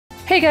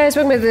Hey guys,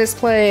 welcome to this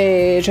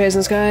play.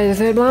 Chasing Sky, the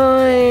Third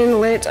Blind.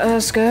 Let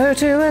us go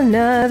to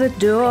another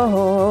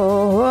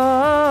door.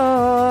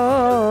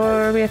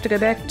 We have to go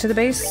back to the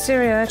base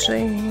area,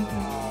 actually.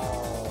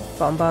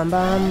 Bum bum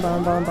bum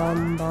bum bum bum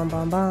bum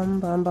bum bum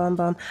bum bum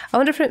bum. I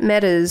wonder if it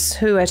matters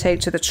who I take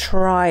to the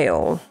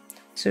trial.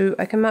 So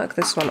I can mark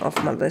this one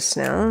off my list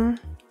now.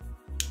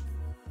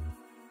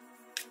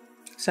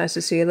 It's nice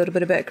to see a little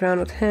bit of background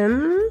with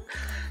him.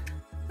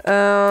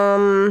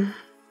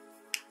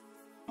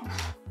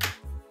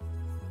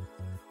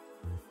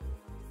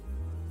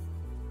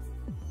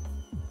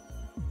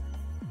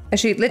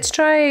 Actually, let's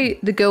try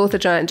the girl with the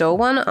giant doll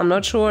one. I'm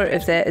not sure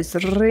if that is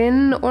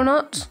Rin or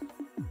not.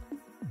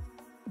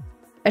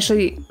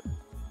 Actually,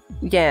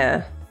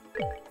 yeah.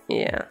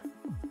 Yeah.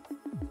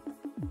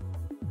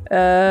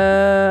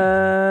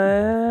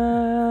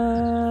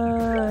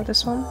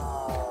 This one?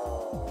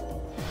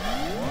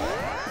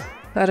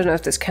 I don't know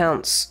if this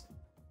counts.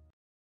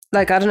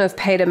 Like, I don't know if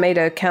Peter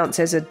Mater counts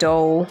as a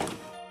doll.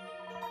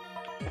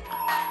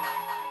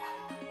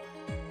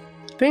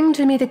 Bring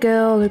to me the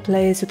girl who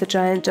plays with the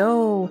giant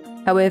doll.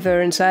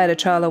 However, inside a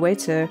trial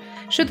awaits her.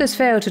 Should this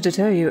fail to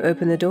deter you,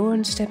 open the door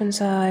and step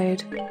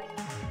inside.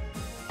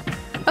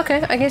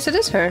 Okay, I guess it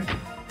is her.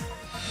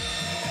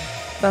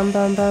 Bum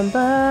bum bum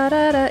ba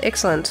da da.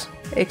 Excellent.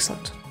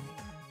 Excellent.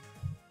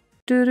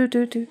 Do do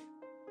do do.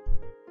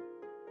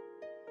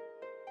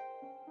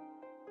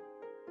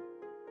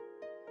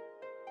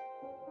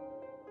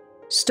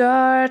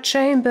 Star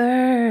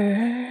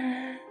Chamber.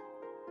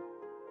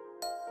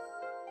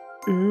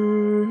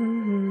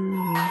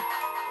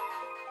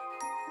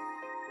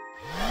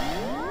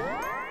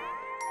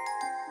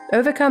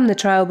 Overcome the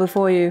trial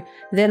before you,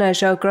 then I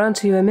shall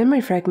grant you a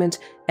memory fragment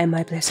and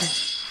my blessing.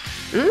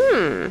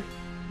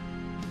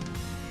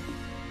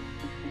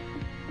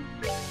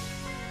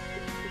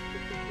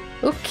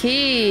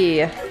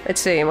 Okay,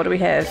 let's see, what do we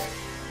have?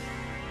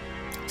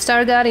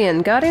 Star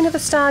Guardian. Guardian of the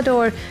Star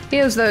Door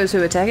heals those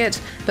who attack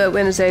it, but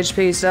when its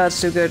HP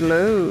starts to go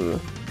low.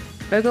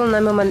 Vogel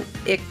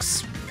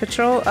 911X.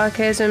 Patrol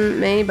archaism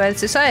made by the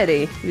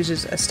Society.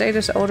 Uses a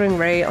status altering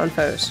ray on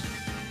foes.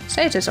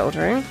 Status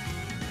altering?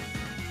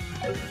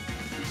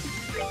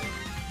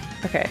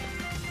 Okay.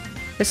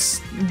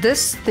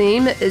 This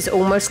theme is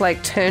almost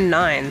like turn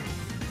 9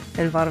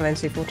 in Final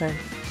Fantasy 14.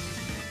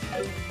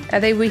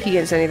 Are they weak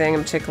against anything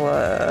in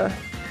particular?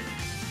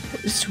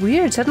 It's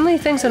weird. Suddenly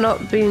things are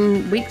not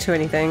being weak to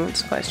anything.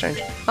 It's quite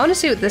strange. I want to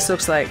see what this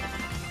looks like.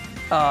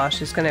 Oh,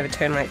 she's gonna have a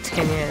turn like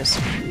 10 years.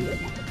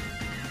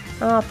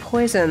 Ah,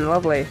 poison.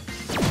 Lovely.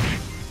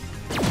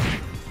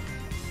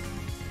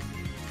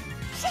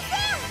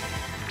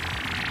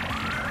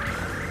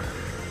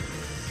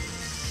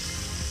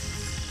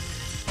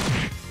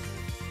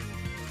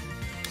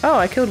 Oh,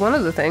 I killed one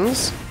of the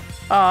things.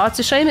 Oh, it's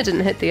a shame it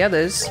didn't hit the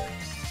others.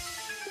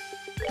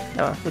 Oh,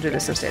 well, we'll do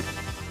this instead.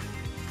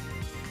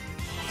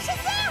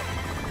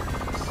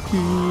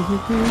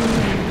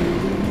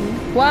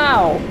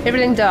 Wow!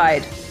 Everything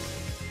died.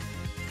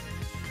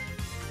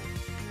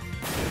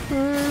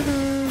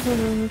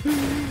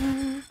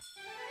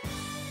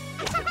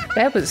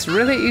 That was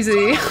really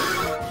easy.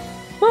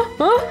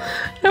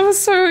 That was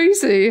so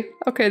easy.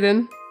 Okay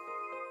then.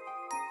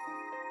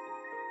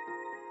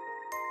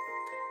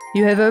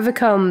 You have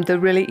overcome the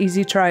really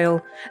easy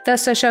trial.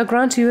 Thus I shall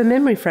grant you a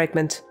memory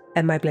fragment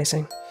and my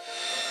blessing.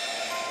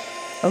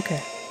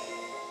 Okay.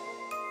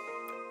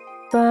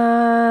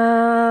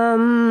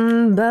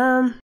 Bum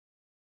bum.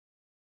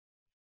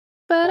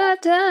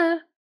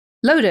 Ba-da-da.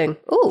 Loading.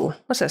 Ooh,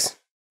 what's this?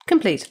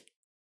 Complete.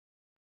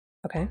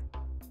 Okay.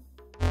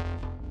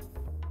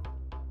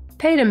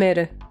 Peter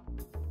Mater.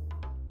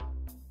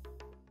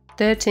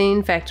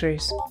 13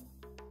 factories.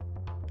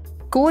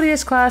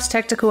 Gordius class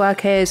tactical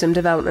archaism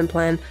development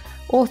plan.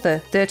 Author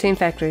 13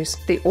 factories.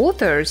 The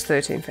author is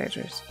 13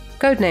 factories.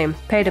 Codename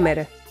Peter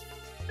Mater.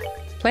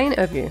 Plain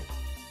overview.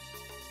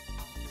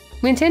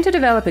 We intend to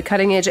develop a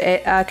cutting-edge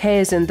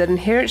archaism that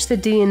inherits the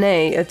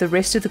DNA of the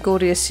rest of the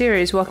Gordius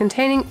series while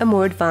containing a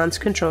more advanced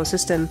control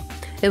system.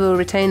 It will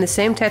retain the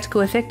same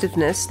tactical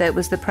effectiveness that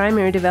was the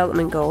primary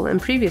development goal in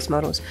previous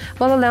models,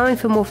 while allowing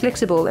for more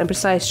flexible and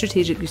precise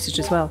strategic usage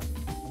as well.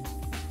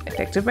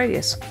 Effective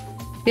radius.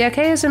 The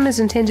archaism is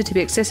intended to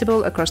be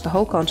accessible across the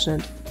whole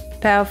continent.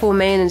 Powerful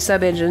main and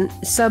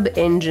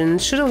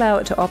sub-engines should allow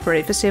it to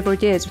operate for several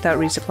years without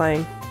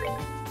resupplying.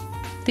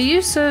 The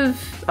use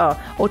of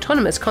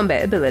autonomous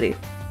combat ability.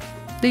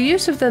 The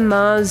use of the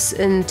Mars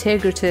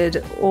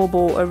Integrated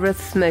Orbal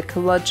Arithmetic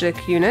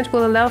Logic Unit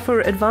will allow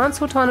for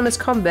advanced autonomous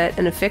combat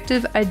and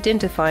effective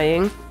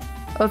identifying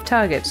of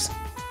targets.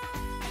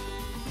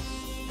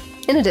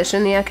 In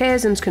addition, the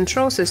archaism's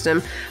control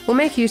system will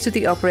make use of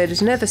the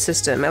operator's nervous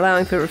system,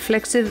 allowing for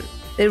reflexive,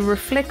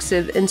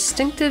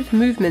 instinctive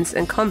movements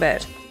in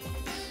combat.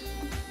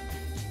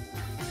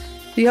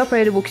 The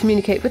operator will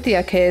communicate with the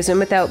archaism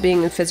without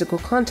being in physical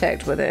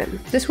contact with it.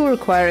 This will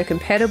require a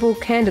compatible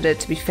candidate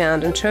to be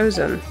found and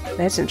chosen.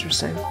 That's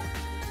interesting.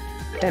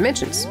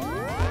 Dimensions.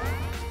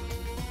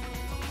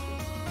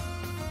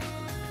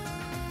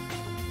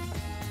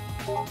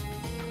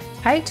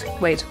 Height,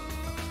 weight.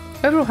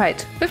 Overall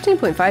height,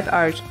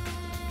 15.5 Rs.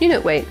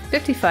 Unit weight,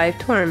 55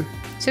 Torm,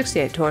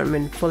 68 Torm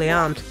when fully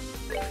armed.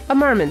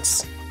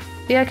 Armaments.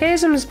 The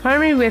Archaism's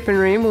primary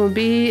weaponry will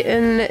be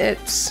in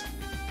its...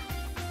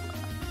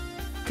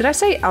 Did I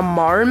say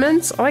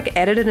armaments? I like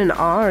added an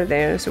R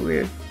there, so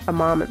weird.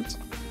 Armaments.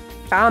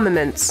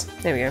 Armaments.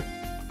 There we go.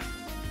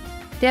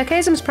 The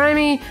Archaism's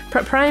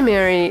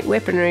primary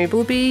weaponry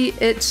will be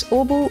its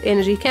orbital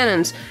energy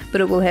cannons,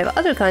 but it will have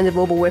other kinds of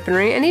orbital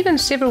weaponry and even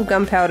several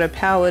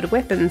gunpowder-powered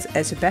weapons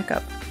as a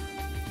backup.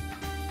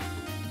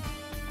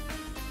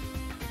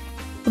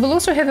 It will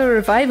also have a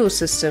revival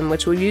system,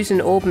 which will use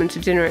an orbment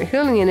to generate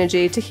healing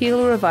energy to heal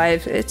or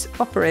revive its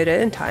operator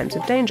in times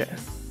of danger.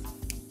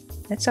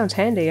 That sounds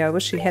handy. I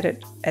wish we had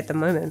it at the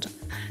moment.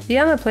 The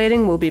armor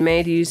plating will be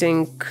made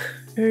using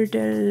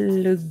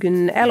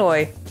Kurdalugan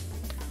alloy.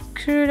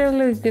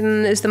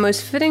 Kurdalugan is the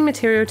most fitting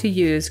material to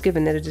use,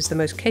 given that it is the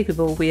most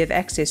capable we have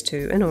access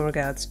to in all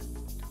regards.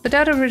 For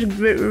data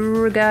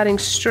regarding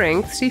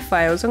strength, see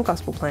files on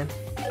Gospel Plan.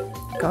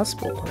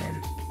 Gospel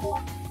Plan.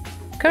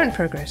 Current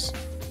progress.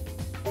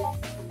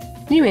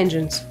 New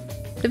engines.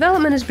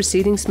 Development is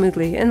proceeding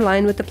smoothly, in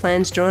line with the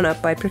plans drawn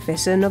up by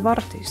Professor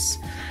Novartis.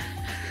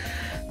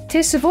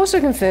 Tests have also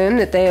confirmed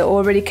that they are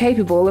already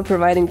capable of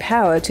providing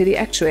power to the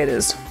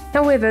actuators.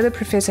 However, the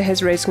Professor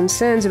has raised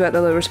concerns about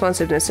the low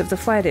responsiveness of the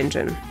flight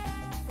engine.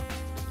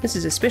 This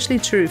is especially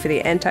true for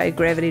the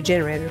anti-gravity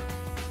generator.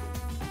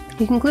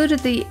 He concluded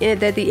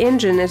that the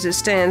engine as it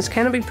stands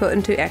cannot be put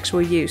into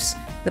actual use.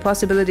 The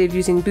possibility of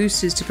using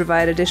boosters to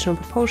provide additional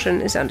propulsion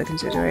is under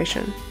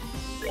consideration.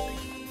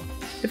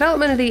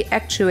 Development of the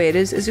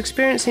actuators is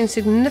experiencing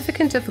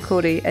significant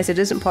difficulty as it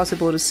isn't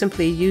possible to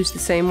simply use the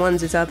same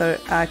ones as other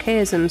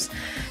archaisms.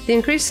 The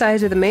increased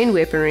size of the main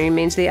weaponry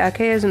means the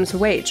archaism's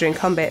weight during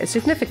combat is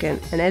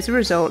significant, and as a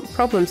result,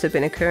 problems have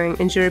been occurring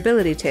in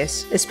durability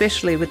tests,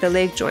 especially with the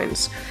leg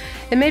joints.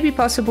 It may be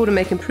possible to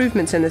make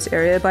improvements in this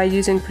area by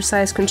using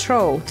precise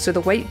control, so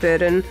the weight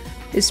burden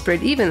is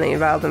spread evenly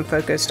rather than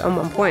focused on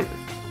one point.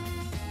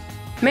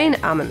 Main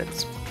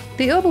armaments.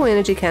 The orbital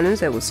energy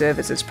cannons that will serve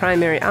as its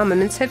primary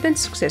armaments have been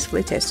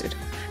successfully tested.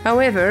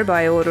 However,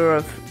 by order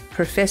of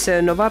Professor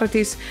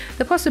Novartis,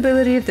 the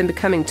possibility of them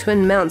becoming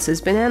twin mounts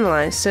has been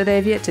analysed, so they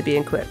have yet to be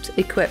equipped.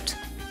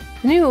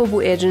 The new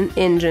orbital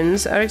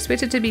engines are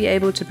expected to be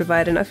able to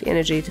provide enough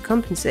energy to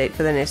compensate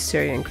for the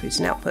necessary increase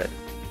in output.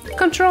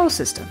 Control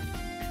system.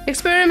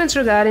 Experiments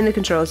regarding the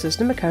control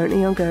system are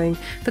currently ongoing,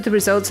 but the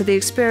results of the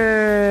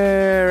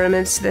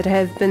experiments that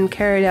have been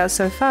carried out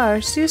so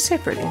far see a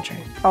separate entry.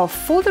 Oh,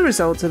 for the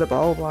results of the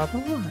blah blah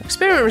blah blah.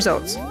 Experiment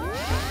results.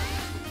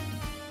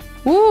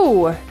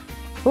 Ooh!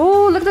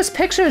 Ooh, look at this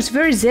picture, it's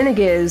very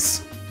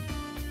Xenagez.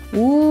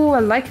 Ooh,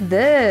 I like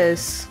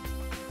this.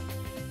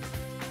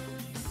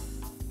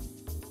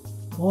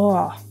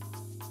 Whoa.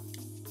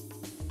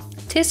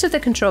 Tests of the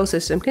control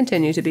system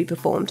continue to be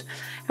performed.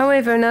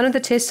 However, none of the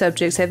test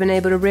subjects have been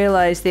able to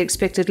realize the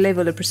expected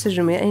level of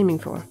precision we are aiming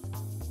for.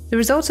 The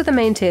results of the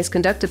main test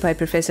conducted by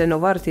Professor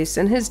Novartis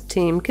and his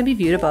team can be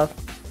viewed above.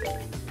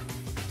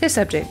 Test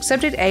subject,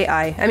 subject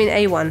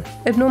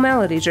A1,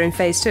 abnormality during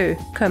phase 2,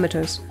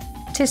 comatose.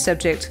 Test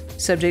subject,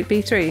 subject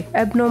B3,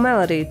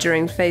 abnormality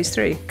during phase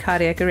 3,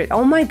 cardiac arrest.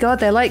 Oh my god,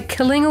 they're like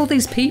killing all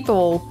these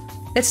people!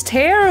 It's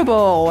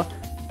terrible!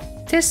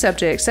 Test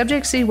subject,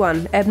 subject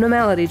C1,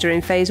 abnormality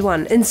during phase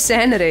 1,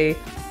 insanity.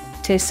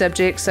 Test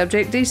subject,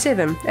 subject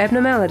D7,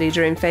 abnormality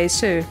during phase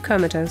 2,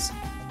 comatose.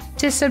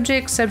 Test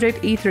subject,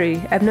 subject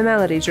E3,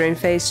 abnormality during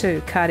phase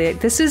 2, cardiac.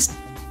 This is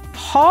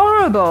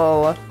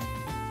horrible!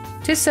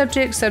 Test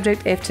subject,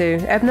 subject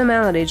F2,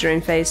 abnormality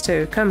during phase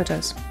 2,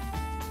 comatose.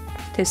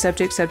 Test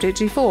subject, subject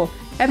G4,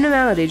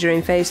 abnormality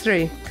during phase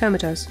 3,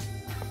 comatose.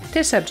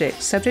 Test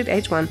subject, subject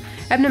H1,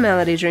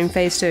 abnormality during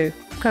phase 2,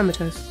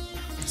 comatose.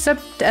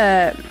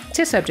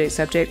 Test subject,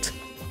 subject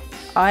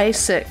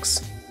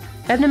I6,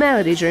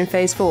 abnormality during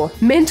phase 4,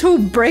 mental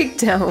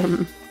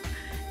breakdown.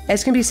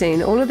 As can be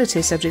seen, all of the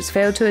test subjects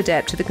failed to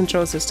adapt to the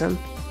control system.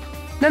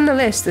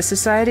 Nonetheless, the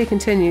Society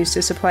continues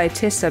to supply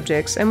test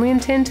subjects, and we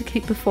intend to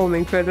keep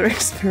performing further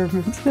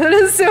experiments. That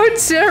is so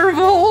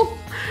terrible!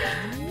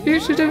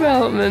 Future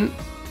development.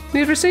 We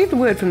have received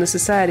word from the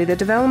Society that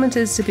development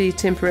is to be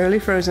temporarily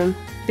frozen.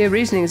 Their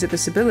reasoning is that the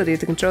stability of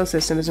the control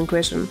system is in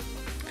question.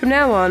 From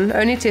now on,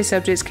 only test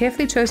subjects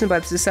carefully chosen by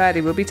the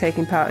Society will be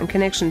taking part in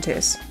connection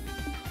tests.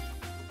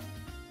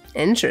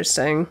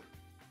 Interesting.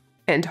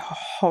 And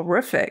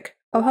horrific.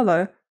 Oh,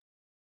 hello.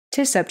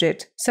 Test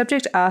subject,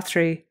 subject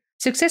R3,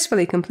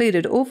 successfully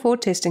completed all 4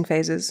 testing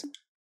phases.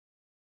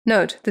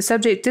 Note, the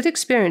subject did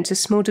experience a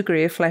small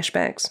degree of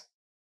flashbacks.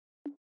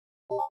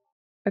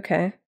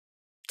 Okay.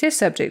 Test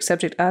subject,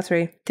 subject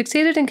R3,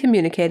 succeeded in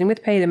communicating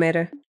with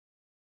Paydomator.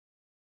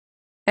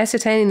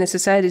 Ascertaining the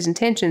Society's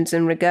intentions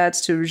in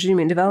regards to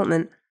resuming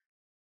development.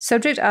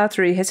 Subject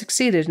R3 has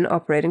succeeded in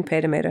operating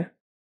Paydomator.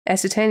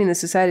 Ascertaining the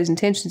Society's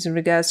intentions in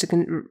regards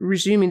to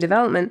resuming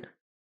development.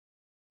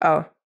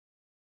 Oh.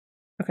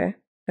 Okay,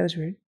 that was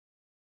rude.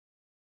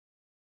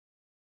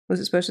 Was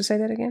it supposed to say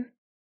that again?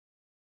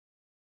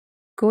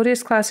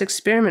 Gordius class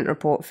experiment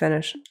report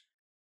finish.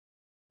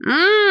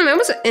 That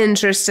was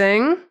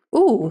interesting.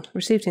 Ooh,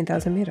 received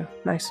 10,000 meter.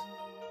 Nice.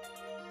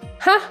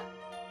 Huh.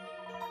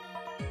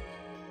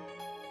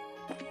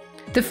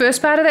 The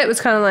first part of that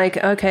was kind of like,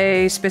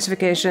 okay,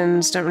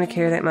 specifications, don't really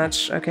care that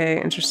much.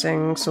 Okay,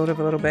 interesting, sort of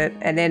a little bit.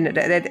 And then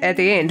at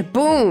the end,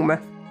 boom!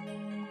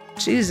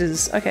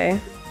 Jesus, okay.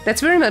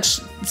 That's very much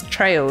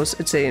Trails,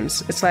 it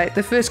seems. It's like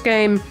the first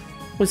game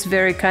was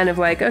very kind of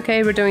like,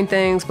 okay, we're doing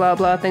things, blah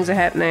blah, things are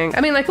happening.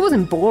 I mean, like, it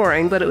wasn't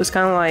boring, but it was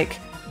kind of like,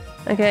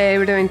 okay,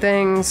 we're doing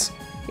things,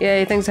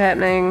 yay, things are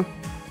happening,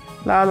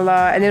 la la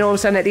la, and then all of a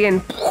sudden at the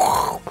end,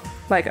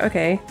 like,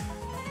 okay.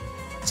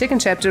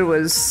 Second chapter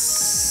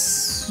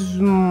was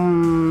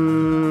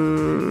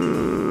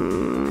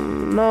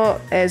not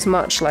as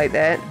much like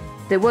that.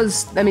 There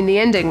was, I mean, the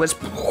ending was,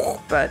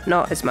 but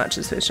not as much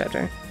as first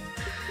chapter.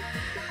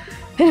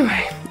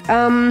 Anyway,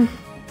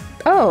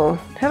 oh,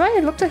 have I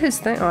looked at his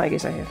thing? Oh, I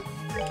guess I have.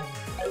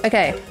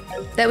 Okay,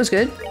 that was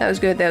good. That was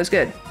good. That was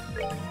good.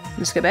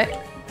 Let's go back.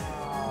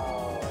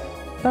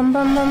 Bum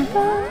bum bum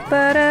bum.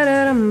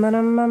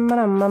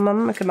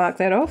 I can mark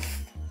that off.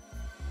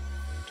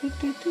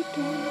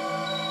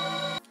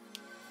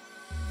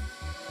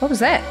 What was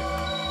that?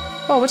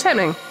 Oh, what's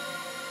happening?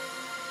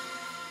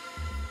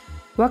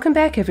 Welcome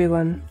back,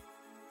 everyone.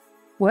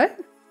 What?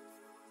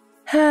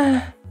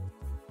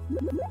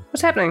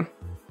 What's happening?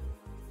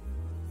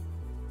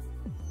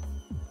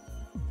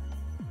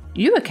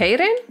 You okay,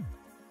 Ren?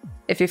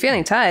 If you're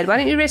feeling tired, why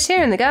don't you rest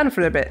here in the garden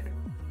for a bit?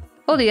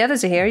 All the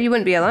others are here, you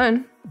wouldn't be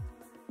alone.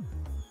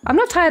 I'm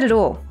not tired at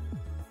all.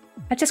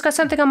 I just got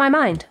something on my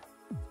mind.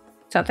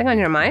 Something on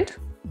your mind?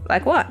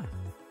 Like what?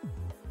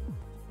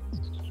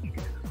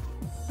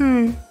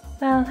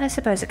 Well, I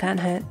suppose it can't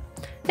hurt.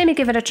 Let me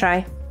give it a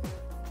try.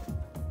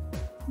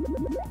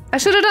 I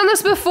should have done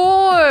this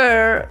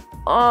before!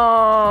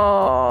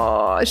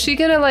 Oh, is she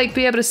gonna like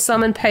be able to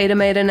summon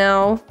Paytomator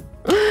now?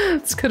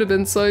 This could have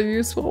been so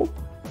useful.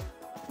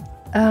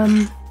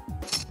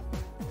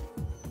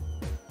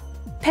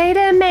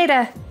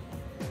 Paytomator!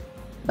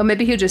 Oh,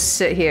 maybe he'll just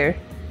sit here.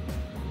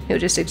 He'll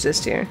just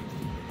exist here.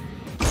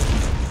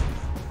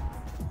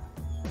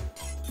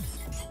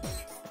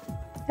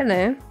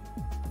 Hello.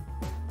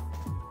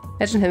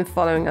 Imagine him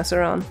following us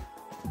around.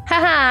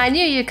 Haha, I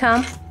knew you'd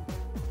come.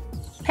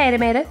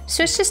 Paytomator,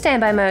 switch to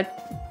standby mode.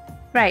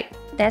 Right,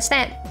 that's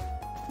that.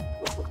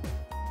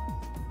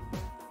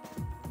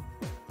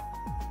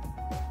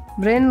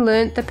 Ren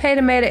learnt the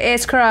Paytomator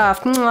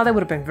S-craft. Oh, that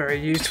would have been very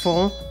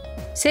useful.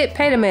 Set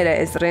Paytomator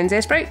as the Ren's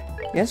S-break.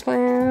 Yes,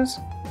 please.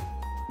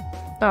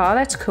 Oh,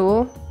 that's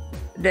cool.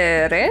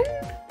 The Ren?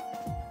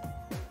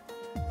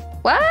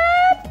 What?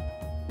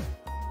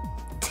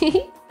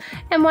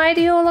 And why do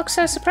you all look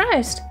so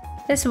surprised?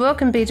 This world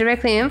can be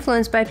directly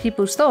influenced by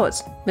people's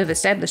thoughts. We've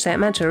established that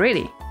much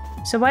already.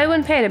 So why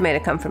wouldn't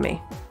Paytomator come for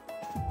me?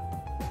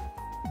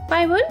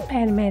 Why wouldn't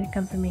Paytomator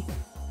come for me?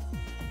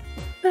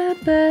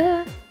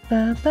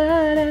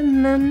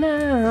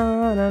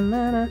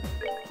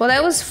 Well,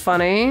 that was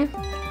funny.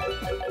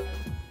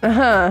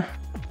 Uh-huh.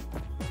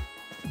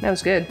 That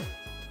was good.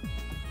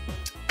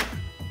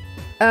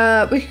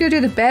 We could go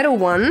do the battle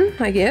one,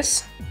 I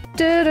guess.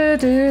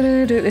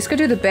 Let's go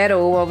do the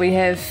battle while we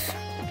have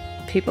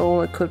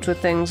people equipped with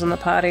things in the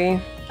party.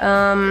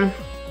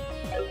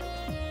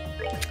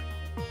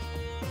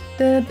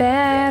 The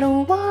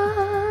battle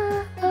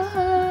one.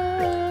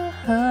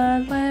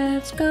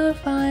 Let's go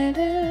find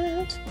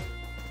it.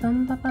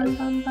 Bum bum bum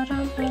bum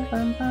bum bum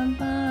bum bum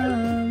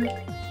bum.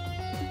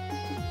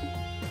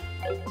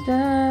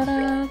 Da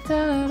da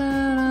da da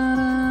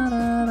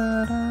da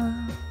da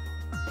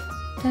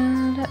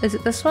da. Is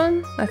it this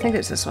one? I think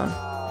it's this one.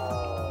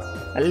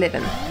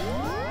 11.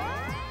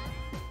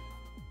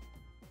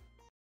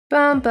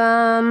 Bum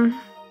bum.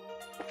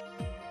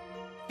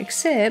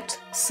 Except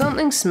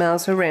something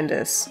smells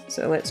horrendous.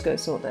 So let's go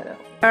sort that out.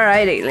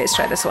 Alrighty, let's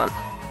try this one.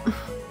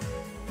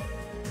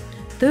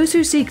 Those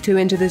who seek to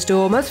enter this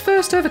door must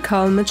first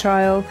overcome a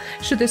trial.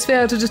 Should this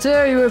fail to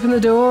deter you, open the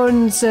door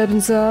and step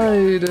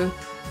inside.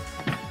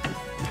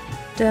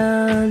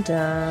 Dun,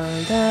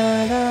 dun,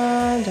 dun,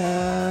 dun,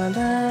 dun,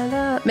 dun,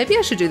 dun. Maybe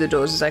I should do the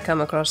doors as I come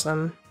across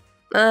them.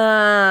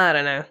 I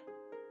don't know.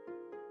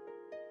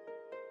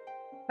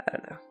 I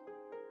don't know.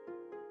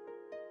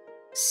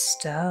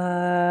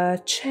 Star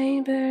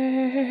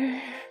Chamber.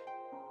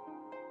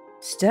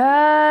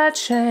 Star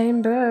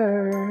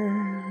Chamber.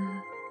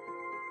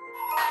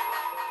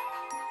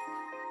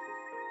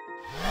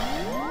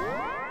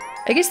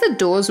 I guess the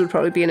doors would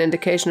probably be an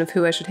indication of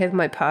who I should have in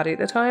my party at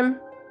the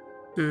time.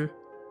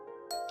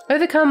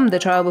 Overcome the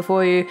trial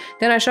before you,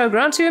 then I shall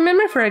grant you a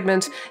memory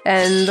fragment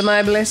and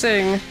my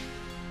blessing.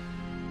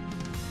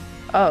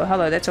 Oh,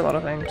 hello, that's a lot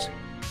of things.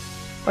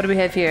 What do we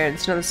have here?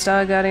 It's another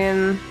Star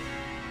Guardian.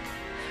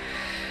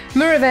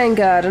 Mirror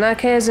Vanguard, an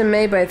archaism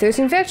made by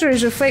 13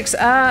 factories, reflects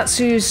arts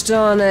used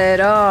on it.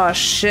 Oh,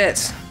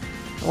 shit.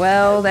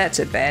 Well, that's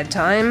a bad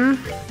time.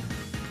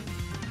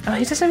 Oh,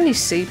 he doesn't really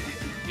see.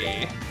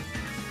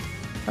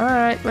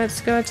 Alright,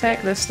 let's go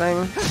attack this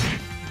thing.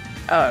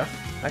 Oh.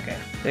 Okay,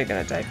 they're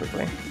gonna die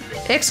quickly.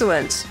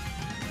 Excellent!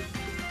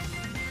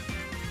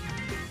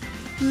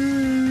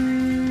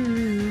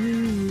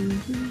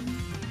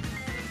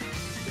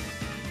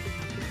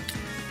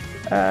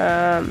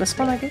 This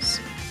one, I guess.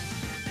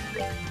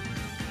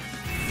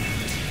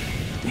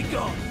 Be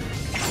gone.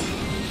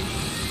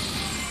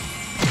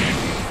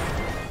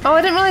 Oh,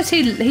 I didn't realize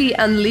he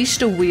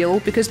unleashed a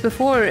wheel, because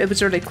before it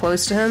was really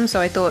close to him, so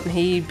I thought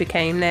he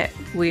became that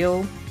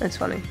wheel. That's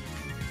funny.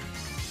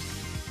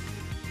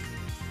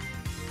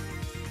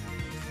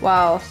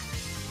 Wow.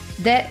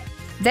 That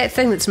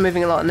thing that's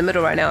moving a lot in the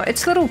middle right now,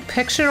 its little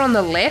picture on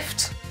the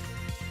left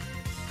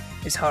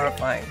is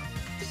horrifying.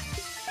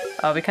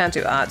 Oh, we can't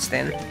do arts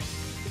then.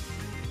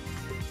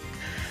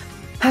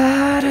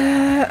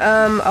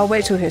 I'll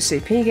wait till her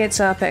CP gets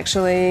up,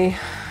 actually.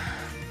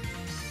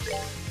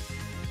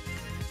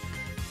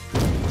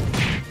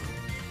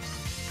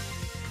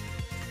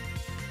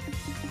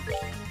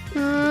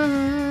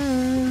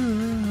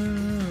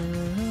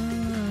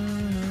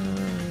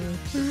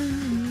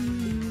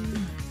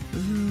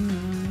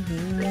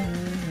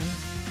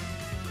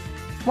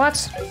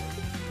 What?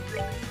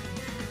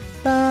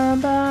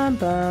 Bum, bum,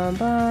 bum,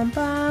 bum,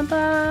 bum, bum,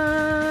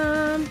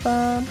 bum,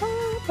 bum,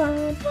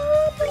 bum, bum.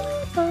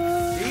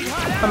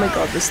 Oh my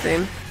god, this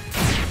theme.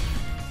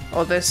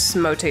 Or this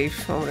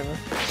motif, or whatever.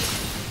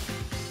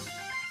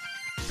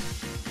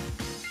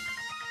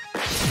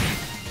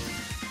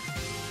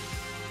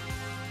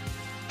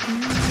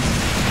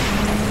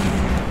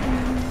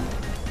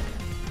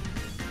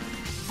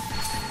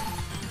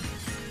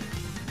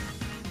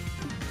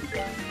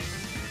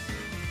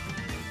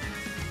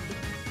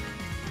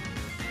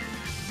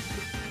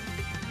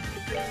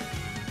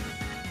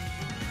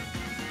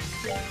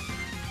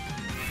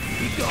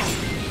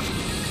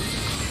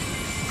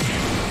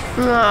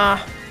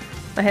 Ah,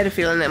 I had a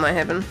feeling that might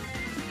happen.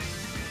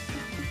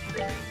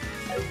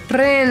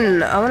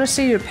 Rin, I want to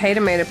see your pay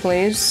tomato,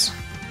 please.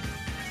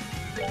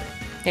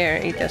 Here,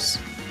 eat this.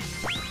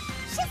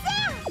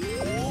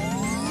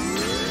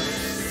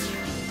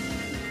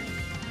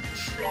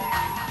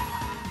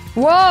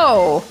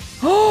 Whoa!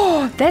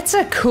 Oh, that's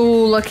a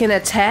cool looking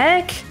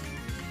attack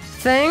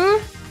thing.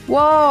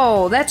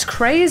 Whoa, that's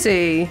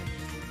crazy.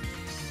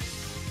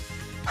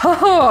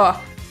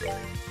 Oh,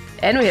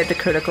 and we had the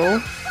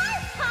critical.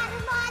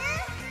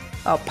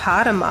 Oh,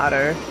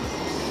 Potomato.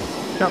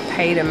 Not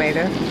pay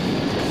tomato.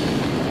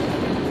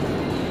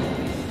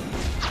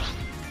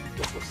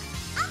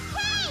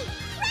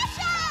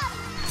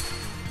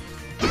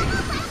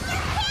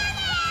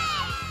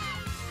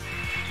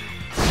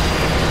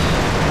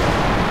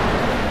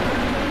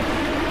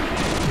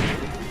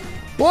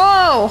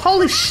 Whoa!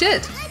 Holy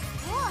shit!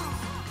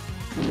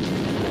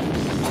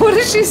 What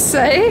did she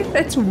say?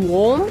 That's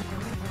warm?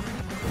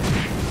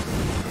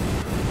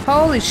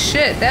 Holy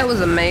shit, that was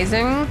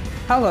amazing.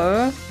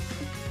 Hello.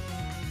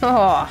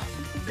 Oh.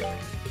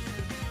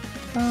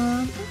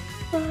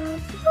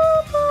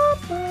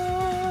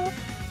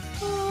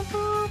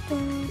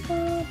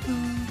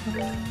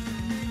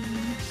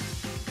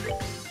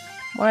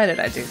 Why did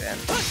I do that?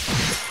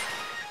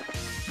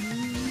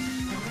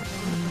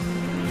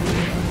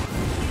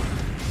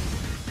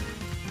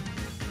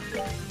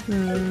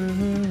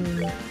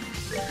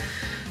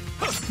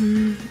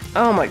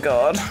 Oh my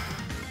god.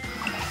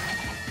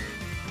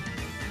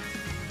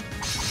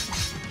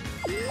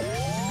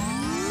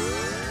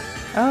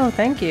 Oh,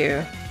 thank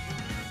you.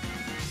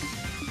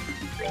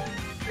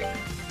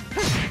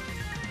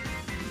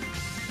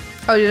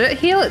 Oh, did it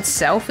heal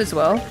itself as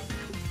well?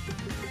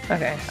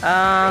 Okay,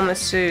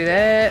 let's do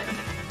that.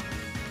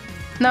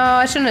 No,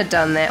 I shouldn't have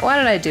done that. Why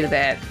did I do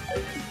that?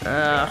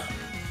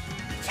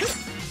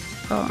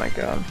 Oh my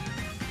god.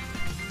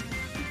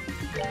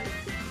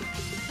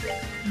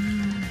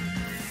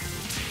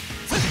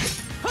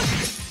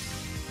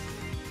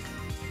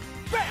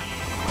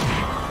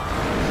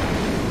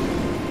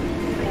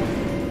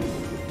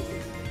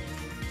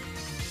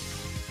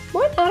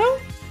 What, Otto?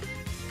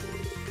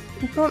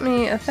 You brought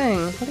me a thing.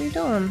 What are you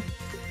doing?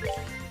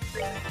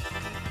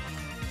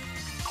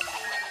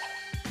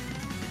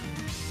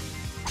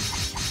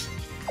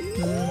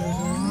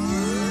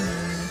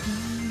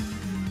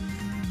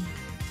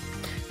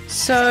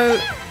 So,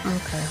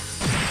 okay.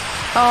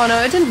 Oh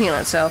no, it didn't heal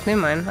itself. Never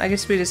mind. I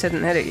guess we just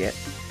hadn't hit it yet.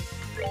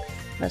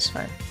 That's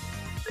fine.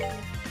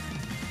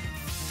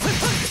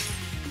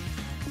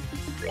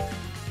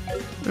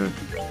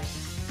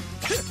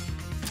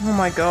 Oh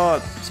my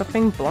god, stop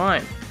being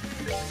blind.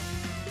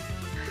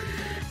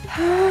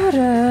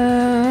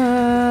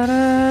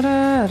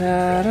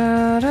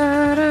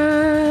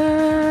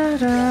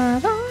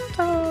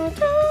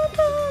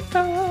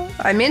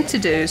 I meant to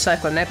do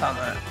Cyclone Napalm.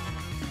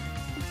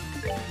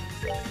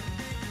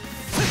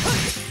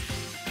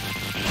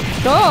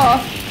 Oh!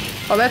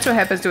 Oh, that's what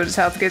happens when its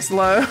health gets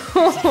low.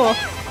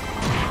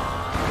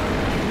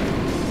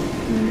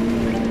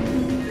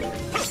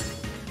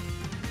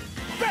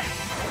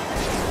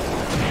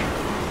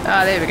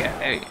 Ah, there we go.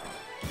 There we go.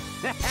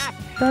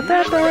 Ba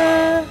 -ba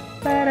 -ba,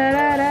 ba -da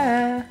 -da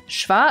 -da.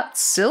 Schwarz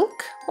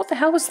silk? What the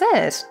hell was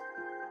that?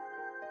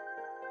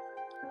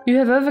 You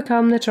have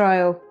overcome the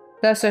trial.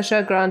 Thus I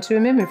shall grant you a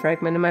memory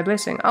fragment and my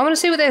blessing. I want to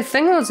see what that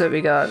thing was that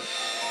we got.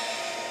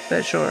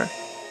 But sure.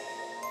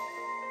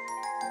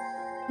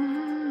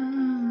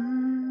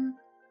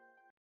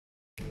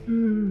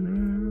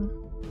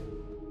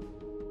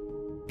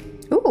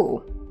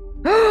 Ooh.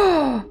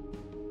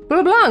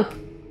 Bleu Blanc!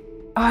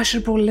 Oh, I should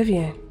have brought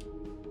Olivier.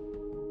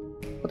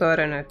 Although I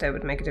don't know if that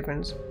would make a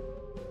difference.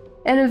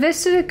 An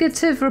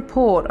investigative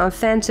report on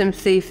Phantom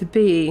Thief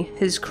B,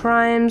 his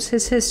crimes,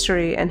 his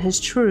history, and his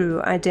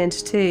true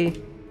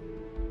identity.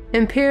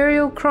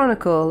 Imperial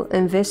Chronicle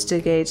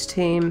Investigative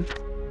Team.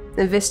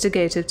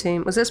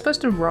 Was that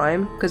supposed to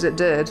rhyme? Because it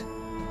did.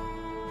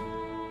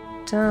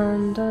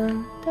 Dun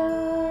dun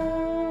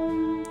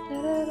dun.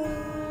 Da, da,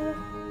 da.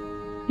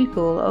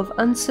 People of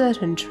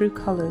uncertain true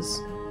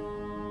colors.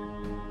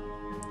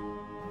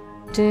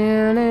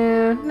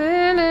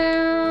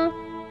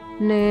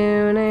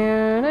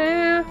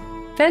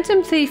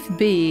 Phantom Thief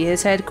B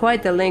has had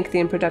quite the lengthy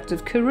and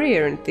productive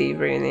career in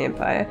thievery in the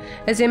Empire,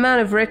 as the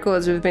amount of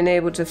records we've been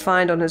able to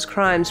find on his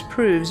crimes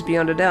proves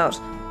beyond a doubt.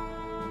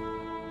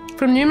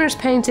 From numerous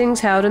paintings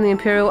held in the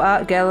Imperial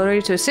Art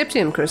Gallery to a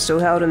septium crystal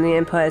held in the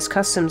Empire's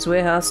customs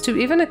warehouse to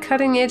even a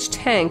cutting-edge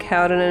tank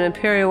held in an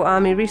Imperial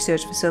Army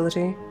research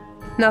facility.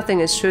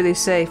 Nothing is truly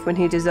safe when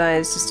he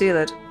desires to steal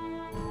it.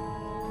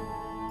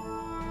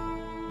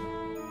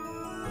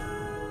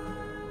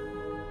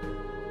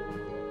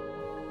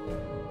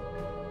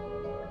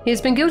 He has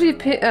been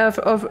guilty of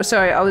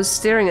sorry, I was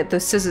staring at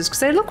the scissors because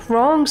they look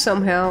wrong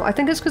somehow. I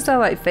think it's because they're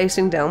like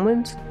facing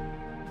downwards.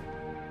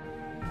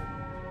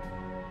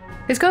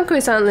 His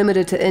conquests aren't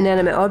limited to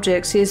inanimate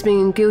objects. He has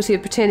been guilty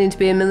of pretending to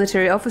be a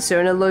military officer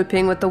and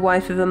eloping with the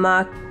wife of a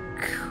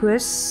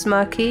marquis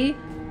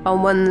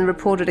on one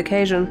reported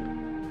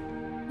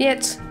occasion.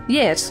 Yet,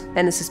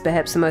 and this is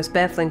perhaps the most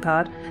baffling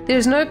part, there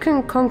is no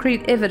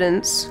concrete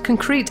evidence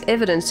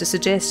to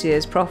suggest he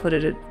has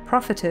profited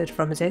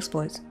from his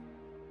exploits.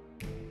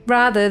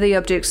 Rather, the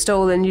objects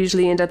stolen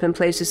usually end up in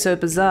places so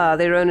bizarre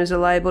their owners are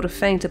liable to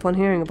faint upon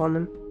hearing upon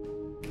them.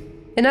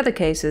 In other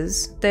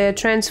cases, they are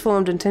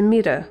transformed into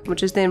mira,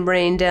 which is then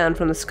rained down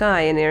from the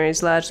sky in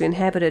areas largely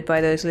inhabited by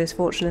those less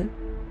fortunate.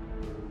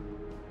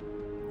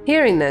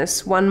 Hearing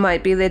this, one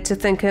might be led to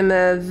think him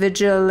a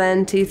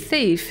vigilante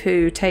thief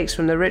who takes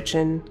from the rich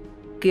and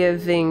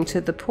gives to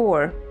the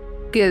poor.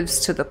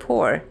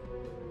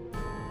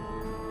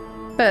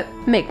 But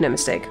make no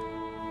mistake,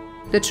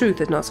 the truth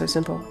is not so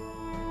simple.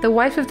 The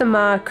wife of the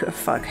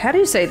how do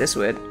you say this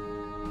word?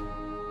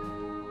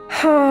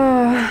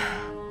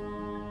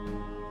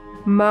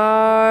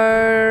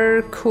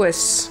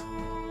 Marquis.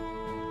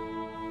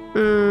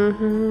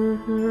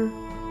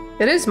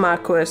 It is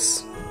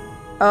Marquis.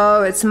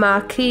 Oh, it's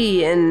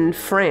Marquis in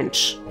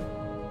French.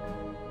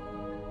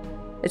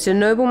 It's a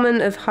nobleman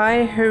of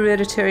high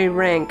hereditary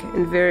rank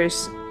in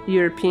various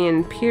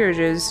European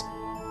peerages,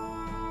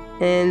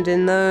 and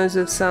in those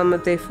of some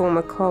of their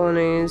former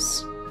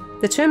colonies.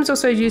 The term is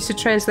also used to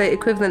translate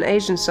equivalent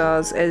Asian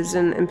styles as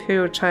in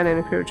Imperial China and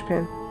Imperial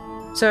Japan.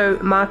 So,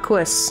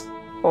 Marquis,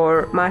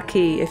 or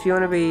Marquis, if you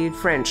want to be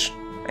French,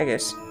 I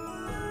guess.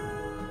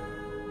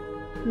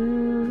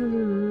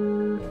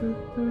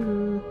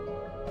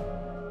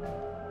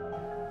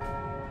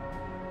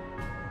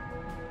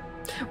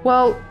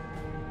 Well,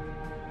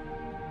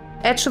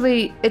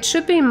 actually, it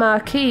should be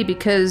Marquis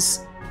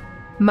because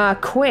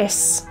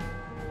Marquess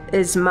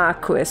is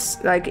Marquis,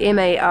 like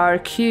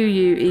M-A-R-Q-U-E-S-S.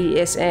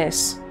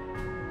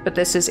 But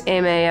this is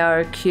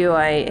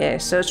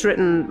M-A-R-Q-I-S, so it's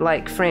written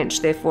like French,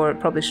 therefore it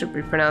probably should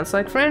be pronounced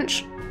like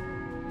French.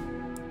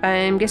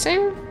 I'm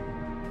guessing?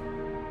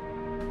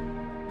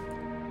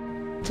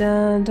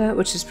 Dun, dun,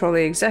 which is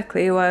probably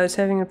exactly why I was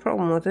having a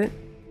problem with it.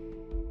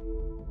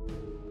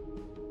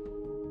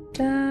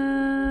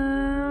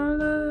 Dun,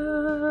 dun.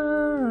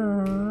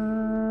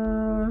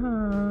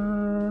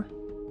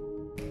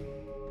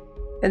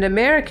 In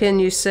American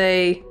you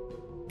say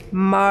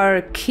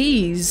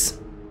Marquise.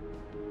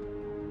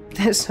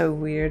 That's so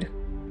weird.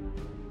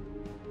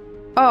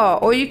 Oh,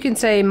 or you can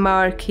say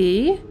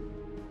Marquis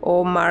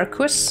or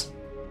Marquis.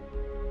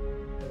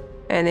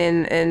 And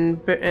in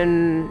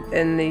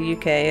the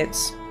UK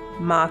it's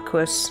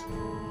Marquis.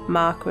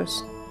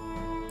 Marquis.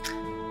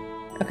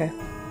 Okay.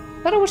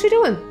 Hello, what are you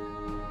doing?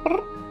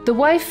 The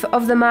wife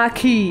of the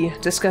Marquis,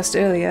 discussed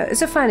earlier,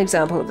 is a fine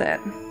example of that.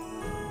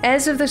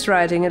 As of this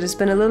writing, it has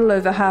been a little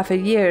over half a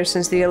year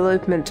since the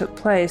elopement took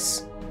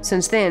place.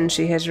 Since then,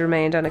 she has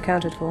remained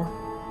unaccounted for.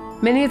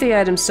 Many of the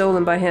items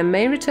stolen by him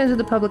may return to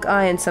the public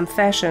eye in some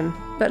fashion,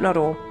 but not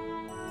all.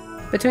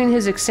 Between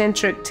his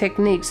eccentric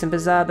techniques and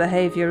bizarre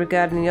behavior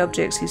regarding the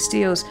objects he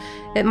steals,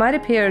 it might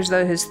appear as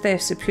though his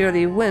thefts are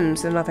purely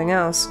whims and nothing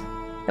else.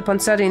 Upon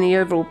studying the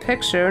overall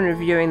picture and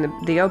reviewing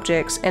the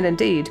objects, and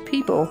indeed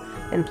people,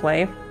 in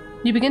play,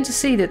 you begin to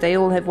see that they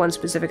all have one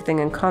specific thing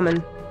in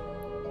common.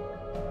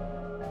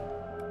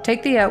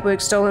 Take the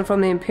artwork stolen from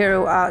the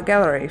Imperial Art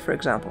Gallery, for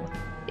example.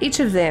 Each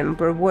of them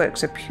were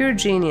works of pure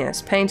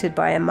genius painted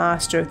by a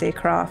master of their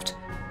craft,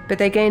 but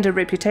they gained a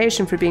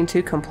reputation for being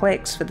too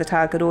complex for the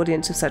target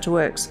audience of such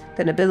works,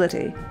 the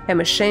nobility, and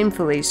were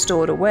shamefully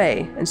stored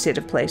away instead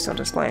of placed on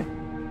display.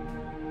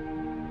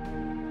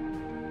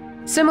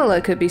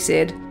 Similar could be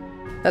said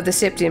of the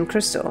septium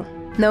crystal.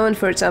 Known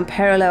for its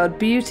unparalleled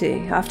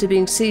beauty, after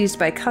being seized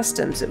by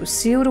customs, it was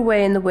sealed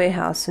away in the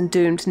warehouse and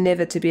doomed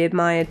never to be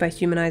admired by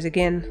human eyes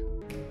again.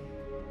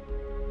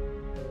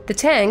 The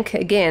tank,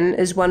 again,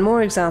 is one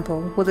more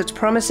example, with its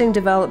promising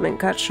development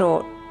cut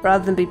short.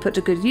 Rather than be put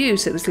to good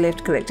use, it was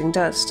left collecting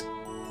dust.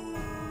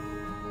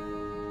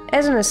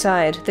 As an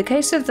aside, the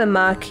case of the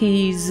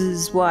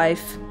Marquise's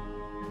wife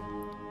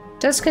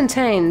does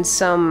contain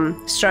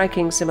some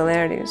striking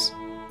similarities.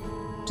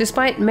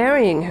 Despite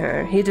marrying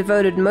her, he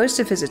devoted most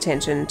of his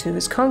attention to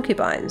his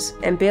concubines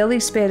and barely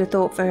spared a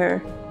thought for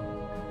her.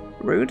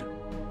 Rude?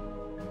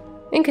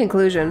 In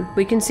conclusion,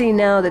 we can see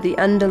now that the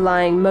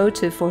underlying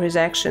motive for his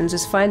actions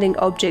is finding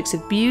objects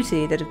of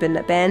beauty that have been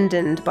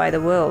abandoned by the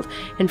world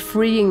and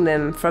freeing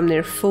them from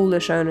their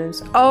foolish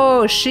owners.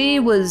 Oh,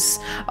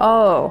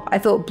 I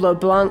thought Bleu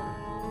Blanc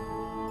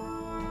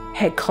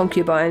had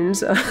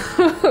concubines.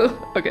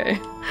 Okay,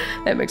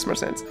 that makes more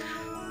sense.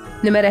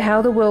 No matter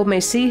how the world may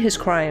see his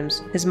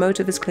crimes, his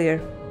motive is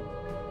clear.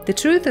 The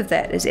truth of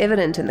that is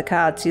evident in the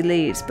cards he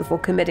leaves before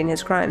committing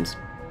his crimes.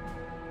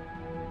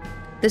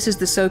 This is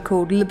the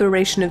so-called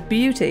liberation of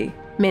beauty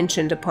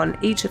mentioned upon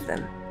each of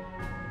them.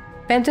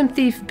 Phantom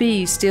Thief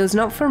B steals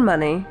not for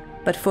money,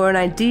 but for an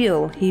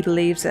ideal he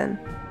believes in.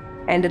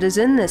 And it is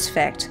in this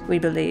fact we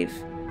believe.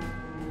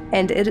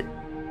 And it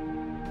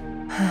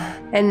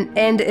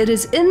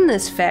is in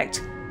this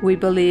fact we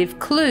believe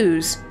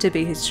clues to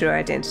be his true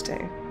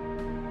identity.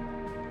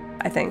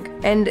 I think.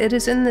 And it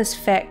is in this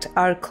fact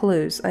our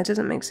clues. That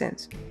doesn't make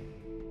sense.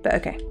 But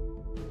okay.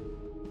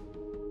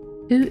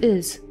 Who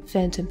is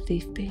Phantom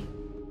Thief B?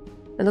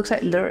 It looks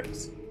like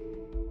lyrics.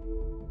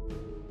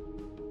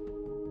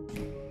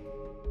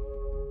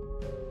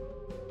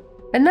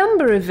 A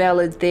number of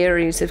valid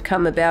theories have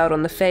come about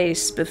on the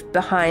face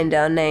behind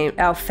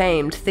our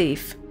famed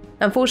thief.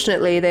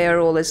 Unfortunately, they are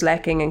all as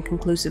lacking in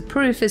conclusive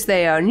proof as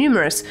they are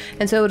numerous,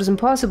 and so it is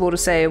impossible to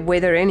say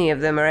whether any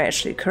of them are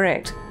actually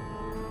correct.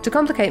 To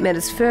complicate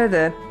matters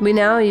further, we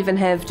now even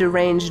have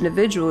deranged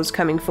individuals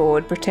coming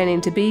forward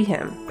pretending to be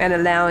him, and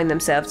allowing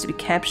themselves to be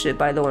captured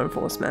by law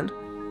enforcement.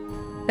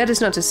 That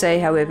is not to say,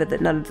 however,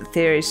 that none of the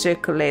theories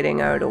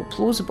circulating are at all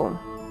plausible.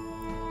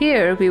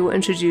 Here we will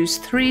introduce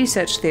 3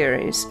 such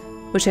theories,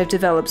 which have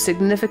developed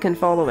significant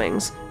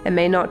followings and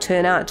may not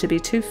turn out to be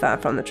too far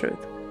from the truth.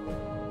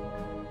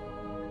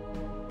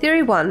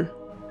 Theory 1.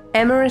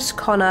 Amorous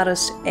con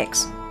artist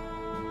X.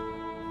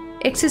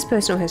 X's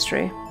personal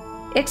history.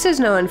 X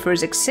is known for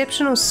his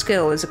exceptional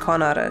skill as a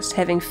con artist,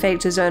 having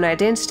faked his own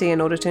identity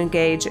in order to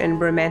engage in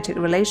romantic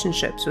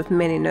relationships with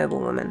many noble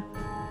women.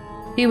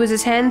 He was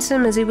as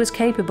handsome as he was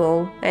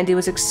capable, and he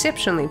was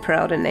exceptionally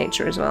proud in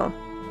nature as well.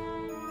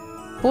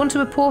 Born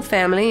to a poor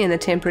family in the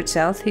temperate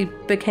south, he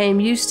became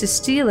used to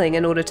stealing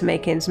in order to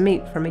make ends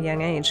meet from a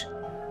young age.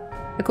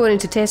 According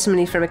to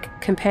testimony from a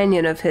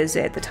companion of his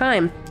at the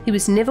time, he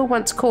was never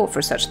once caught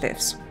for such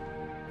thefts.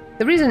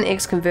 The reason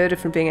X converted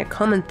from being a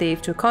common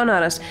thief to a con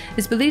artist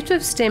is believed to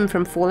have stemmed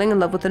from falling in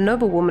love with a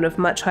noble woman of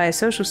much higher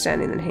social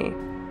standing than he.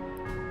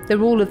 The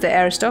rule of the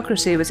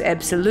aristocracy was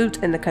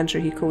absolute in the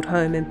country he called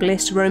home, and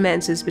blessed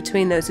romances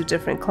between those of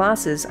different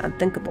classes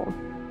unthinkable.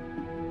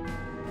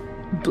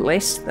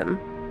 Blessed them.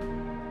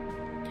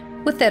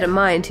 With that in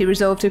mind, he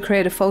resolved to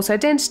create a false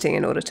identity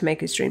in order to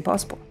make his dream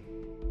possible.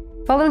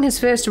 Following his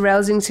first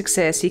arousing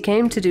success, he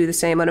came to do the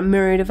same on a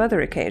myriad of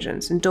other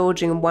occasions,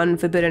 indulging in one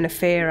forbidden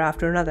affair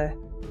after another.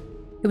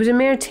 It was a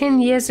mere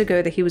 10 years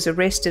ago that he was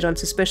arrested on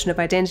suspicion of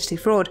identity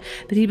fraud,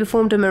 but he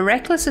performed a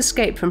miraculous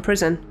escape from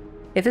prison.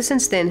 Ever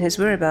since then, his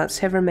whereabouts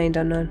have remained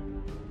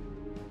unknown.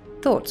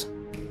 Thoughts?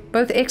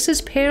 Both X's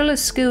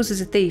perilous skills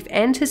as a thief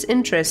and his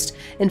interest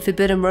in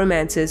forbidden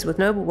romances with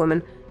noble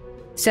women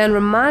sound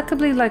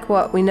remarkably like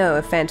what we know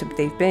of Phantom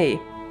Thief B.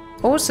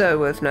 Also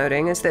worth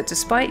noting is that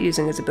despite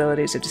using his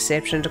abilities of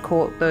deception to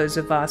court those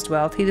of vast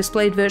wealth, he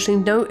displayed virtually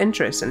no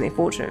interest in their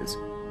fortunes.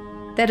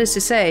 That is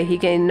to say, he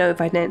gained no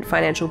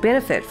financial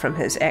benefit from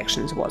his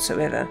actions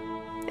whatsoever.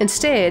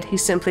 Instead, he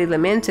simply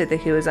lamented that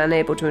he was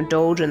unable to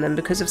indulge in them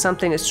because of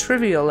something as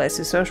trivial as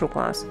his social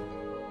class.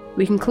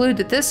 We conclude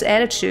that this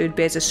attitude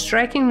bears a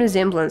striking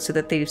resemblance to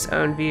the thief's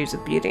own views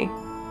of beauty.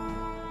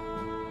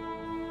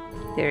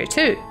 Theory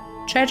 2.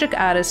 Tragic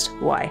artist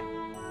Y.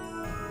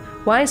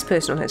 Y's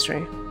personal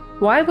history.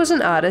 Y was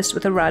an artist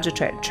with a rather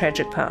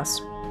tragic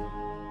past.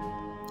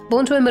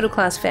 Born to a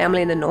middle-class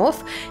family in the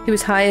north, he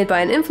was hired by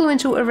an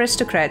influential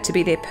aristocrat to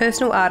be their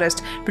personal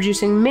artist,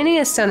 producing many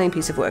a stunning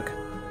piece of work.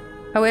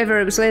 However,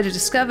 it was later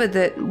discovered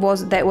that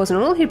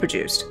wasn't all he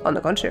produced. On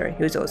the contrary,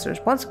 he was also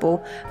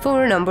responsible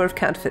for a number of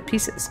counterfeit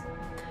pieces.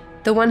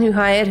 The one who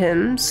hired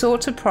him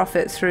sought to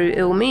profit through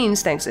ill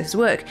means thanks to his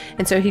work,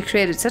 and so he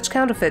created such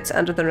counterfeits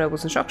under the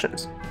noble's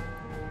instructions.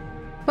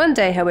 One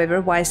day,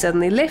 however, Y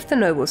suddenly left the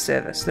noble's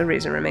service. The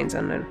reason remains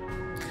unknown.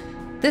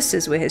 This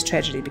is where his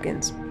tragedy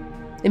begins.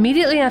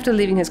 Immediately after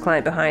leaving his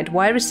client behind,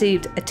 Y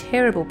received a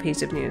terrible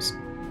piece of news.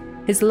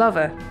 His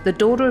lover, the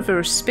daughter of a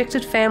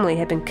respected family,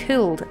 had been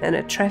killed in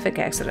a traffic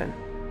accident.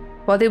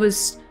 While there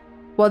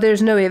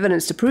is no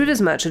evidence to prove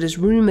as much, it is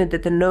rumoured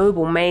that the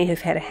noble may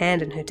have had a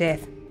hand in her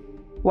death.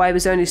 Y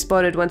was only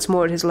spotted once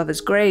more at his lover's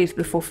grave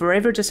before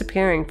forever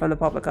disappearing from the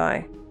public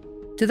eye.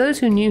 To those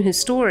who knew his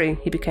story,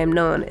 he became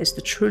known as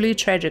the truly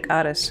tragic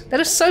artist. That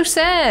is so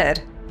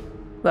sad!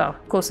 Well,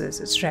 of course it is,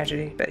 it's a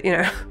tragedy, but you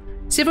know.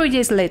 Several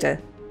years later,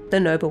 the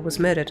noble was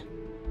murdered.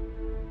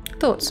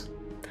 Thoughts?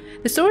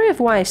 The story of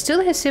Y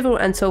still has several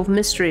unsolved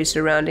mysteries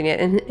surrounding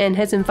it and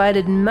has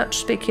invited much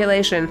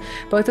speculation,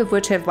 both of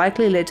which have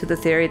likely led to the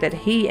theory that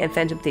he and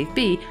Phantom Thief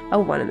B are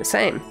one and the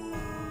same.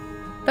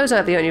 Those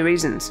aren't the only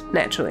reasons,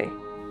 naturally.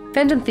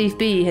 Phantom Thief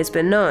B has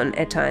been known,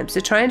 at times,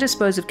 to try and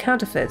dispose of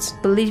counterfeits,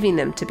 believing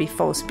them to be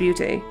false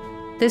beauty.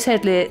 This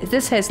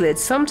has led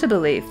some to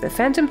believe that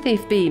Phantom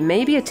Thief B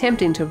may be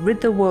attempting to rid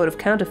the world of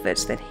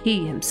counterfeits that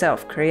he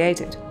himself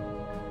created.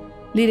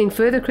 Leading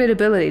further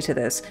credibility to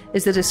this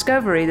is the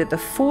discovery that the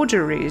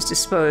forgeries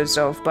disposed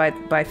of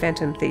by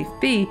Phantom Thief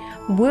B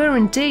were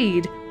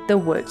indeed the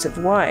works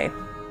of Y.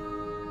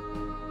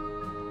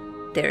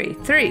 Theory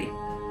 3.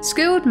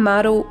 Skilled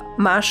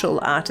martial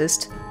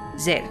artist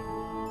Z.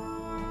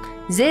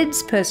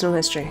 Z's personal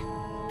history.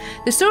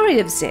 The story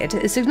of Z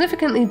is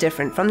significantly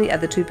different from the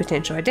other two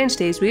potential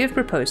identities we have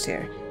proposed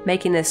here,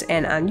 making this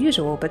an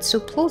unusual but still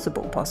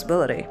plausible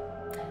possibility.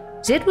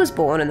 Z was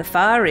born in the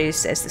Far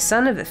East as the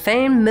son of a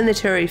famed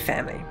military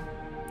family.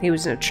 He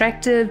was an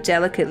attractive,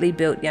 delicately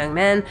built young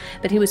man,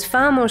 but he was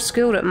far more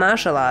skilled at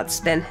martial arts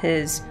than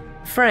his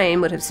frame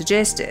would have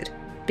suggested,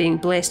 being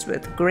blessed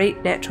with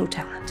great natural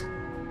talent.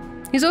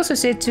 He's also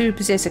said to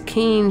possess a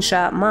keen,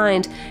 sharp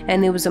mind,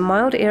 and there was a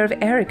mild air of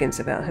arrogance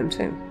about him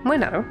too. Why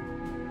no?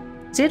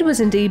 Z was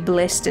indeed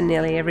blessed in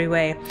nearly every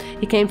way.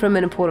 He came from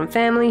an important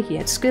family, he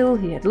had skill,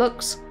 he had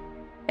looks,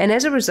 and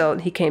as a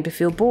result he came to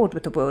feel bored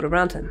with the world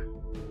around him.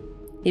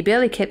 He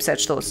barely kept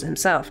such thoughts to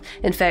himself.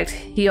 In fact,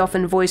 he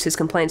often voiced his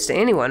complaints to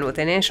anyone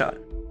within earshot.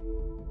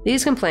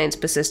 These complaints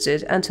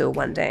persisted until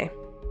one day.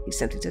 He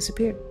simply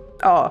disappeared.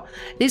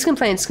 These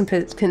complaints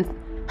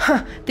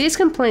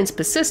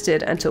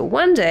persisted until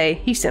one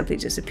day he simply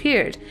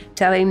disappeared,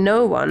 telling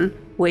no one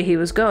where he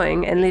was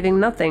going and leaving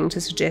nothing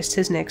to suggest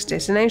his next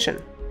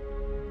destination.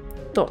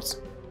 Thoughts?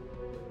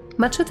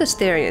 Much of this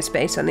theory is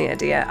based on the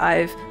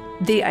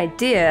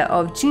idea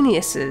of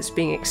geniuses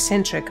being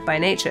eccentric by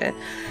nature.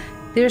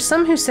 There are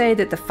some who say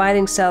that the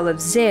fighting style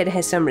of Z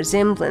has some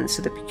resemblance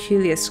to the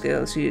peculiar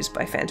skills used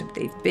by Phantom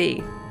Thief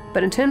B.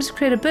 But in terms of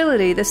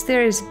credibility, this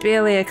theory is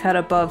barely a cut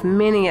above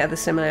many other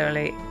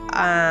similarly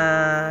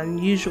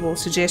unusual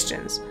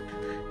suggestions.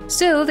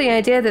 Still, the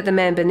idea that the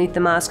man beneath the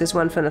mask is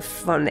one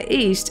from the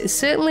East is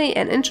certainly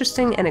an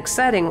interesting and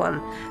exciting one,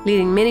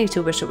 leading many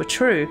to wish it were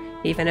true,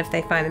 even if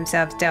they find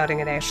themselves doubting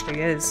it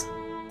actually is.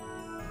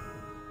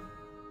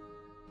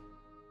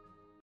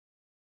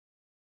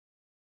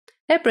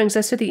 That brings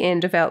us to the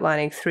end of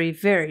outlining three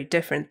very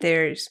different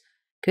theories.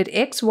 Could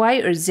X, Y,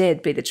 or Z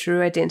be the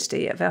true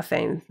identity of our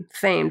famed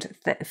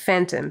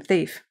Phantom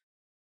Thief?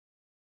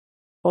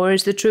 Or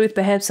is the truth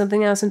perhaps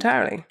something else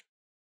entirely?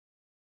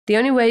 The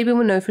only way we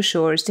will know for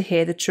sure is to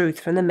hear the truth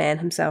from the man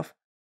himself.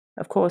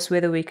 Of course,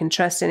 whether we can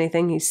trust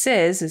anything he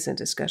says is a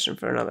discussion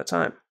for another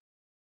time.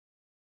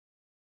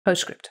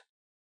 Postscript.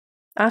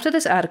 After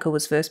this article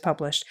was first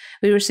published,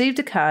 we received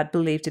a card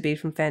believed to be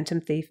from Phantom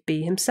Thief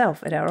B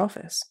himself at our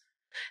office.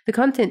 The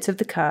contents of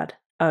the card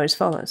are as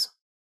follows.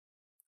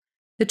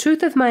 The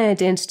truth of my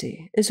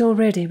identity is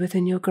already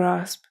within your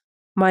grasp.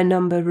 My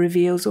number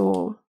reveals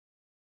all.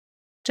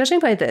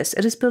 Judging by this,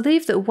 it is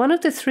believed that one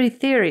of the three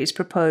theories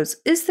proposed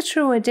is the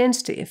true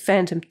identity of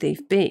Phantom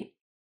Thief B.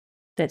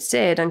 That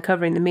said,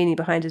 uncovering the meaning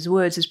behind his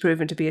words has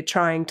proven to be a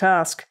trying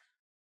task.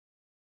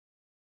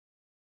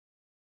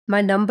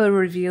 My number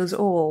reveals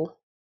all.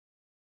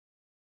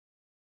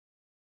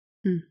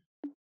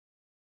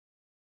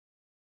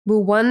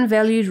 Will one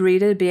valued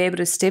reader be able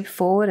to step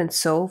forward and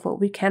solve what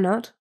we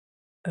cannot?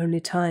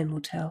 Only time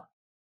will tell.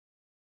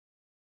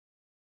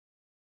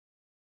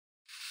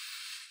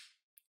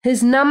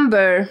 His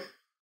number.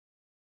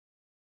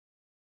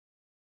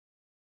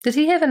 Did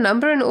he have a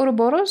number in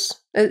Ouroboros?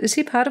 Is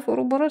he part of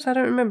Ouroboros? I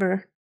don't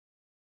remember.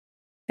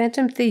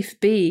 Phantom Thief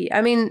B.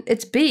 I mean,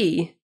 it's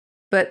B,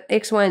 but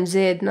X, Y, and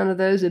Z, none of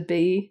those are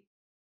B.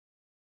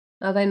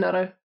 Are they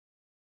not?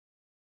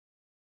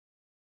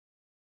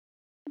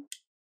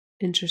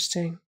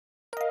 Interesting.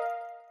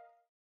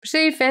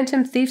 Receive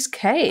Phantom Thief's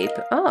cape.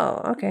 Oh,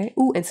 okay.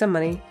 Ooh, and some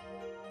money.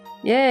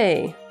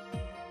 Yay.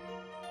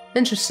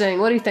 Interesting.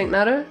 What do you think,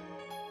 Naru?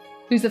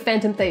 Who's the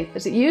Phantom Thief?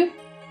 Is it you?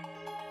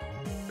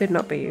 Better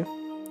not be you.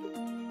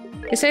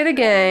 You say the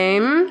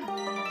game.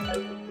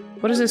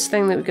 What is this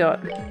thing that we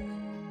got?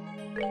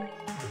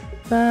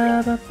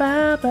 Ba, ba,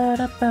 ba, ba,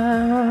 da,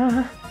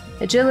 ba.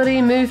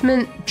 Agility,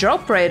 movement,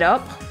 drop rate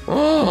up.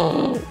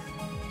 Oh.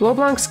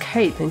 Blorblanc's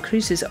cape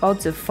increases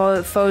odds of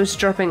foes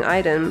dropping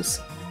items.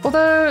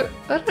 Although,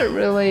 they don't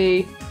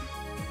really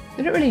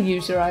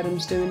use their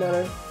items, do we,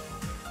 Naru?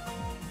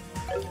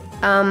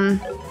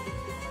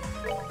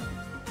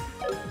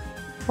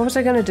 What was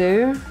I gonna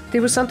do?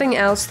 There was something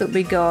else that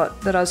we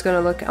got that I was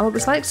gonna look. Oh, it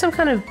was like some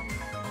kind of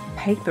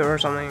paper or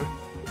something.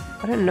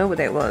 I don't know what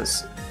that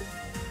was.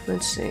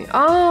 Let's see.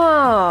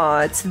 Oh,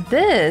 it's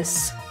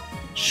this.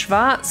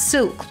 Schwarz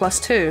silk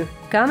 +2.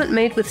 Garment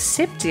made with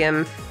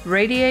septium.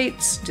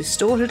 Radiates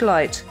distorted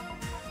light.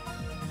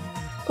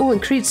 Oh,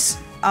 increase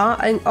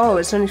art. Oh,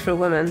 it's only for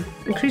women.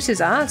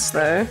 Increases arts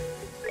though.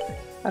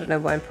 I don't know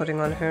why I'm putting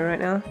on her right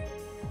now.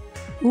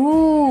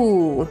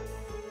 Ooh.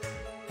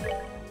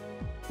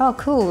 Oh,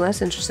 cool.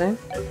 That's interesting.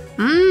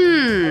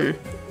 Mmm.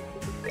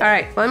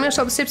 Alright, well, I'm going to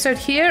stop this episode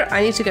here.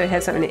 I need to go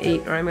have something to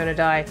eat or I'm going to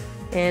die.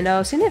 And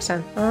I'll see you next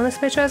time on Let's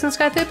Play Trials in the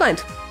Sky Third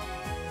Blind.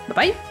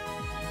 Bye-bye.